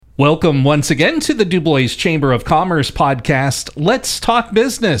Welcome once again to the Du Bois Chamber of Commerce podcast, Let's Talk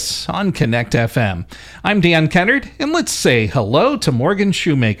Business on Connect FM. I'm Dan Kennard, and let's say hello to Morgan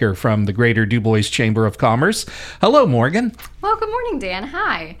Shoemaker from the Greater Du Bois Chamber of Commerce. Hello, Morgan. Well, good morning, Dan.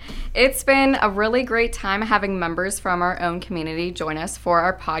 Hi. It's been a really great time having members from our own community join us for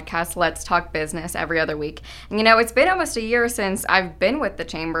our podcast, Let's Talk Business, every other week. And it's been almost a year since I've been with the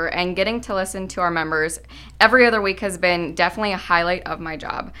Chamber, and getting to listen to our members every other week has been definitely a highlight of my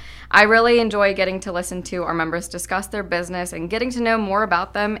job. I really enjoy getting to listen to our members discuss their business and getting to know more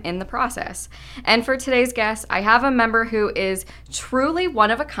about them in the process. And for today's guest, I have a member who is truly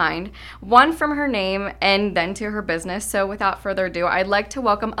one of a kind, one from her name and then to her business. So without further ado, I'd like to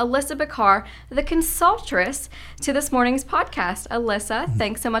welcome Allissa Bickar, the consultress, to this morning's podcast. Allissa,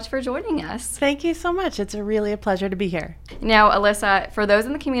 thanks so much for joining us. Thank you so much. It's really a pleasure to be here. Now, Allissa, for those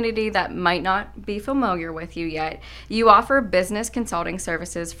in the community that might not be familiar with you yet, you offer business consulting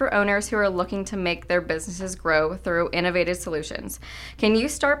services for owners who are looking to make their businesses grow through innovative solutions. Can you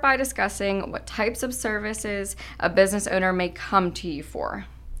start by discussing what types of services a business owner may come to you for?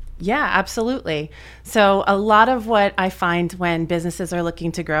 Yeah, absolutely. So a lot of what I find when businesses are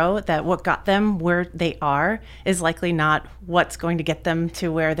looking to grow, that what got them where they are is likely not what's going to get them to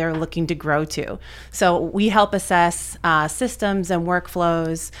where they're looking to grow to. So we help assess systems and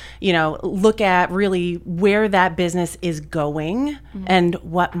workflows, look at really where that business is going and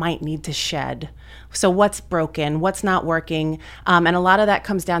what might need to shed. So what's broken, what's not working, and a lot of that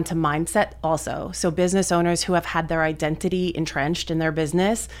comes down to mindset also. So business owners who have had their identity entrenched in their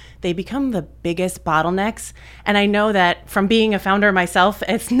business, they become the biggest bottlenecks. And I know that from being a founder myself,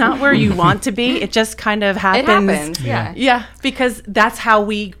 it's not where you want to be. It just kind of happens. It happens, yeah. Yeah, because that's how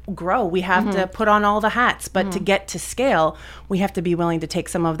we grow. We have to put on all the hats, but to get to scale, we have to be willing to take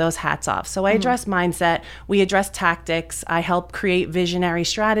some of those hats off. So I address mindset, we address tactics, I help create visionary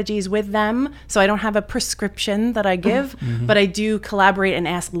strategies with them. So I don't have a prescription that I give, but I do collaborate and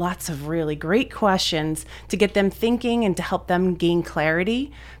ask lots of really great questions to get them thinking and to help them gain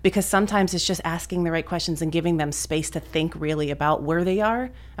clarity, because sometimes it's just asking the right questions and giving them space to think really about where they are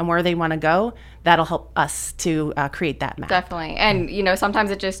and where they want to go. That'll help us to create that map. Definitely. And,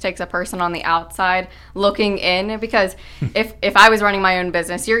 sometimes it just takes a person on the outside looking in, because if I was running my own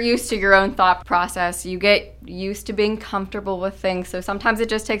business, you're used to your own thought process. You get used to being comfortable with things. So sometimes it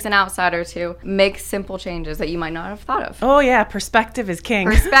just takes an outsider to make simple changes that you might not have thought of. Oh, yeah. Perspective is king.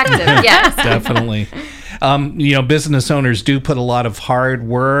 Perspective, yes. Definitely. Business owners do put a lot of hard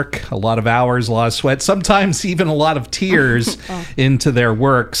work, a lot of hours, a lot of sweat, sometimes even a lot of tears into their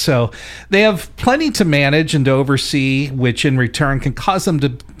work. So they have plenty to manage and to oversee, which in return can cause them to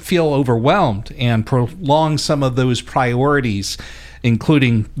feel overwhelmed and prolong some of those priorities,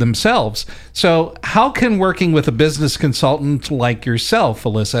 including themselves. So how can working with a business consultant like yourself,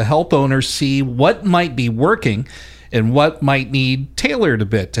 Allissa, help owners see what might be working and what might need tailored a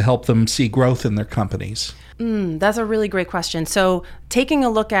bit to help them see growth in their companies? That's a really great question. So taking a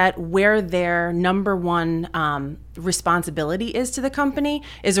look at where their number one responsibility is to the company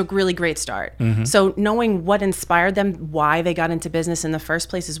is a really great start. So knowing what inspired them, why they got into business in the first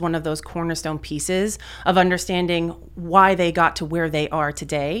place, is one of those cornerstone pieces of understanding why they got to where they are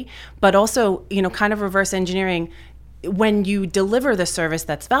today. But also, kind of reverse engineering, when you deliver the service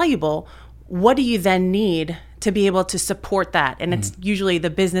that's valuable, what do you then need to be able to support that? And it's usually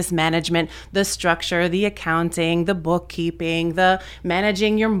the business management, the structure, the accounting, the bookkeeping, the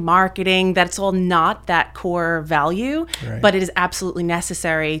managing your marketing. That's all not that core value, but it is absolutely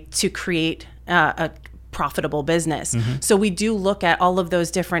necessary to create a profitable business. So we do look at all of those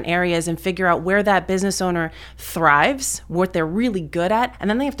different areas and figure out where that business owner thrives, what they're really good at, and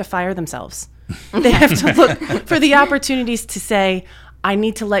then they have to fire themselves. They have to look for the opportunities to say, I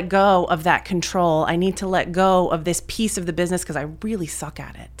need to let go of that control. I need to let go of this piece of the business because I really suck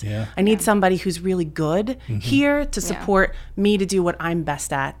at it. Yeah. I need somebody who's really good here to support me to do what I'm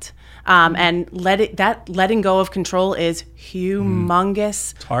best at. And letting go of control is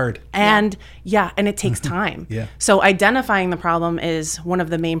humongous. It's hard. And and it takes time. So identifying the problem is one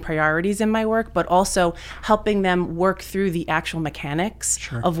of the main priorities in my work, but also helping them work through the actual mechanics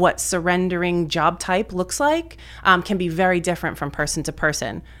of what surrendering job type looks like can be very different from person to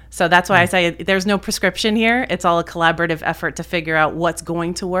person. So that's why I say there's no prescription here. It's all a collaborative effort to figure out what's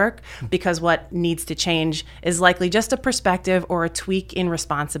going to work, because what needs to change is likely just a perspective or a tweak in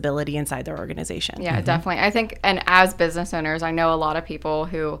responsibility inside their organization. Yeah, definitely. I think, and as business owners, I know a lot of people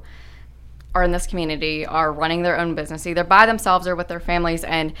who are in this community are running their own business either by themselves or with their families,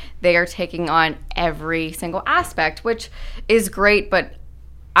 and they are taking on every single aspect, which is great, but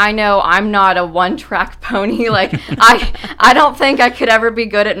I know I'm not a one-track pony. Like, I don't think I could ever be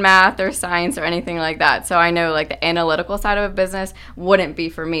good at math or science or anything like that. So I know, like, the analytical side of a business wouldn't be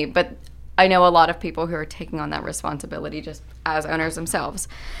for me. But I know a lot of people who are taking on that responsibility just as owners themselves.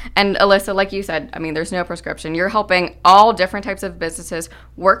 And Allissa, like you said, I mean, there's no prescription. You're helping all different types of businesses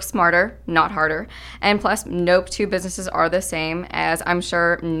work smarter, not harder. And plus, no two businesses are the same, as I'm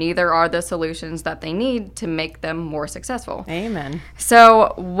sure neither are the solutions that they need to make them more successful. Amen.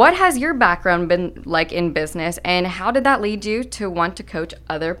 So what has your background been like in business, and how did that lead you to want to coach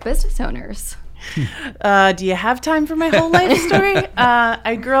other business owners? Do you have time for my whole life story?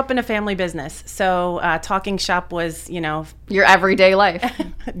 I grew up in a family business, so talking shop was, Your everyday life.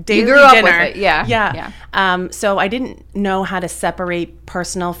 Daily you grew dinner. up with it. Yeah. So I didn't know how to separate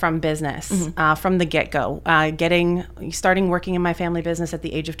personal from business from the get-go. Starting working in my family business at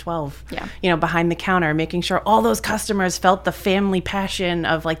the age of 12. Yeah. Behind the counter, making sure all those customers felt the family passion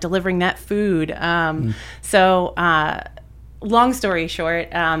of like delivering that food. So long story short,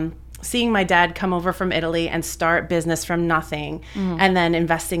 seeing my dad come over from Italy and start business from nothing and then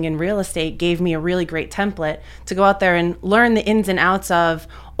investing in real estate gave me a really great template to go out there and learn the ins and outs of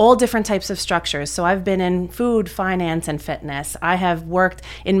all different types of structures. So I've been in food, finance, and fitness. I have worked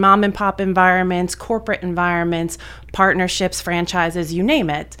in mom and pop environments, corporate environments, partnerships, franchises, you name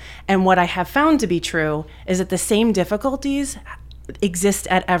it. And what I have found to be true is that the same difficulties exist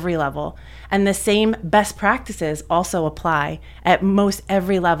at every level, and the same best practices also apply at most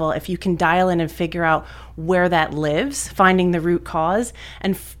every level if you can dial in and figure out where that lives, finding the root cause,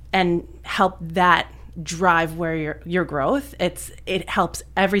 and help that drive where your growth. It helps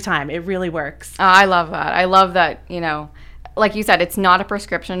every time. It really works. I love that. I love that, like you said, it's not a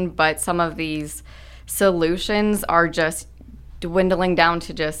prescription, but some of these solutions are just dwindling down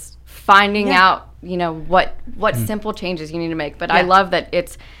to just finding out what simple changes you need to make. But I love that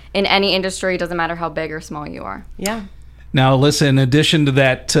it's in any industry. It doesn't matter how big or small you are. Yeah. Now, Allissa, in addition to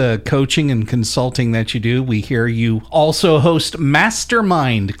that coaching and consulting that you do, we hear you also host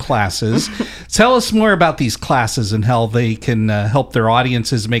mastermind classes. Tell us more about these classes and how they can help their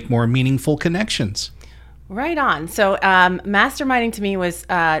audiences make more meaningful connections. Right on. So masterminding to me was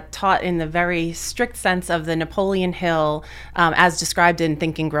taught in the very strict sense of the Napoleon Hill as described in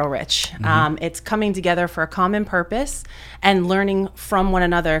Think and Grow Rich. It's coming together for a common purpose and learning from one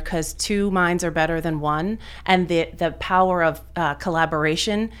another, because two minds are better than one. And the power of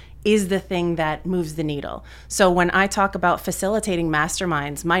collaboration is the thing that moves the needle. So when I talk about facilitating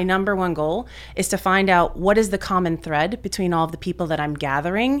masterminds, my number one goal is to find out what is the common thread between all of the people that I'm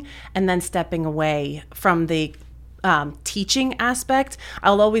gathering, and then stepping away from the teaching aspect.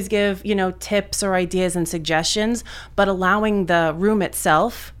 I'll always give, tips or ideas and suggestions, but allowing the room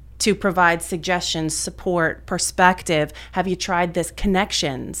itself to provide suggestions, support, perspective. Have you tried this?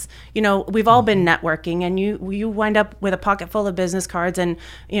 Connections. We've all been networking, and you wind up with a pocket full of business cards and,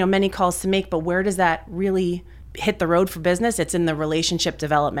 many calls to make, but where does that really hit the road for business? It's in the relationship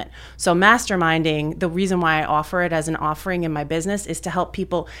development. So masterminding, the reason why I offer it as an offering in my business is to help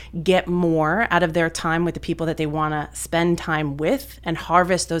people get more out of their time with the people that they want to spend time with and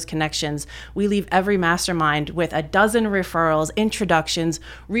harvest those connections. We leave every mastermind with a dozen referrals, introductions,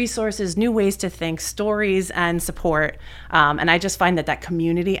 resources, new ways to think, stories, and support. And I just find that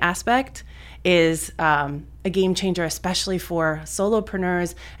community aspect is a game changer, especially for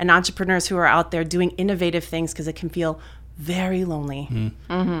solopreneurs and entrepreneurs who are out there doing innovative things, because it can feel very lonely.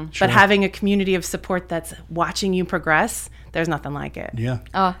 Sure. But having a community of support that's watching you progress, there's nothing like it. Yeah.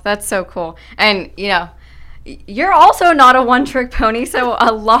 Oh, that's so cool. And, you're also not a one-trick pony, so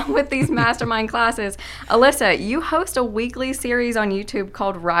along with these mastermind classes, Allissa, you host a weekly series on YouTube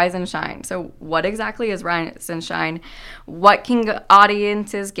called Rise and Shine. So what exactly is Rise and Shine? What can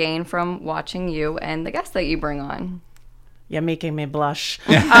audiences gain from watching you and the guests that you bring on? You're making me blush.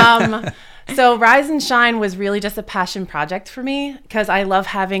 So Rise and Shine was really just a passion project for me, because I love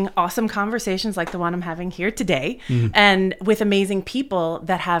having awesome conversations like the one I'm having here today, and with amazing people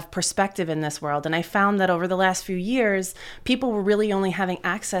that have perspective in this world. And I found that over the last few years, people were really only having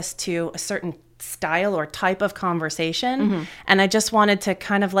access to a certain style or type of conversation. And I just wanted to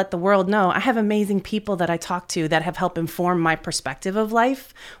kind of let the world know I have amazing people that I talk to that have helped inform my perspective of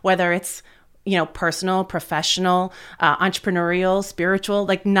life, whether it's personal, professional, entrepreneurial, spiritual,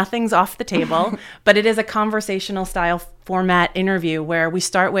 like nothing's off the table, but it is a conversational style format interview where we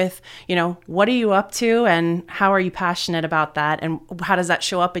start with, what are you up to and how are you passionate about that? And how does that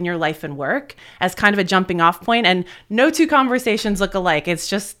show up in your life and work as kind of a jumping off point? And no two conversations look alike. It's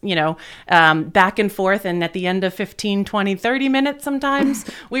just, back and forth. And at the end of 15, 20, 30 minutes, sometimes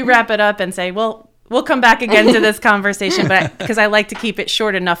we wrap it up and say, well, we'll come back again to this conversation, but because I like to keep it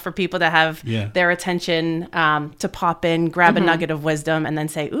short enough for people to have their attention to pop in, grab a nugget of wisdom, and then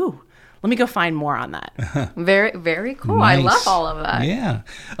say, ooh, let me go find more on that. Very, very cool. Nice. I love all of that. Yeah.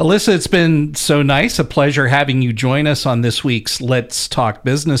 Allissa, it's been so nice. A pleasure having you join us on this week's Let's Talk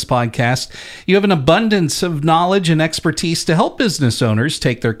Business podcast. You have an abundance of knowledge and expertise to help business owners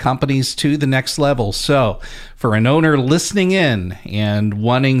take their companies to the next level. So for an owner listening in and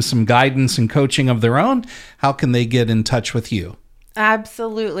wanting some guidance and coaching of their own, how can they get in touch with you?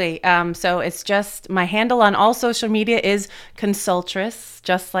 Absolutely. So it's just my handle on all social media is Consultress,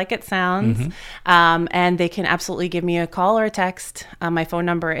 just like it sounds. And they can absolutely give me a call or a text. My phone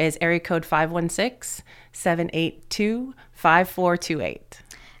number is area code 516-782-5428.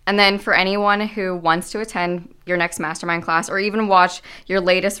 And then for anyone who wants to attend your next mastermind class or even watch your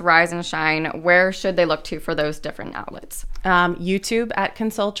latest Rise and Shine, where should they look to for those different outlets? YouTube at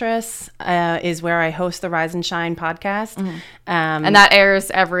Consultress is where I host the Rise and Shine podcast. And that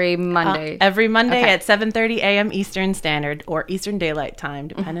airs every Monday. Every Monday at 7:30 a.m. Eastern Standard or Eastern Daylight Time,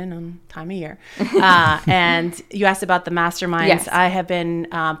 depending on time of year. And you asked about the masterminds. Yes. I have been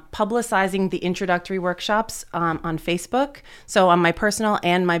publicizing the introductory workshops on Facebook, so on my personal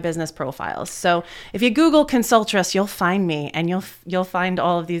and my business profiles. So if you Google Consultress, you'll find me, and you'll find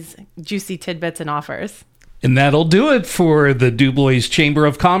all of these juicy tidbits and offers. And that'll do it for the DuBois Chamber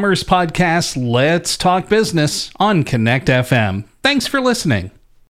of Commerce podcast, Let's Talk Business on Connect FM. Thanks for listening.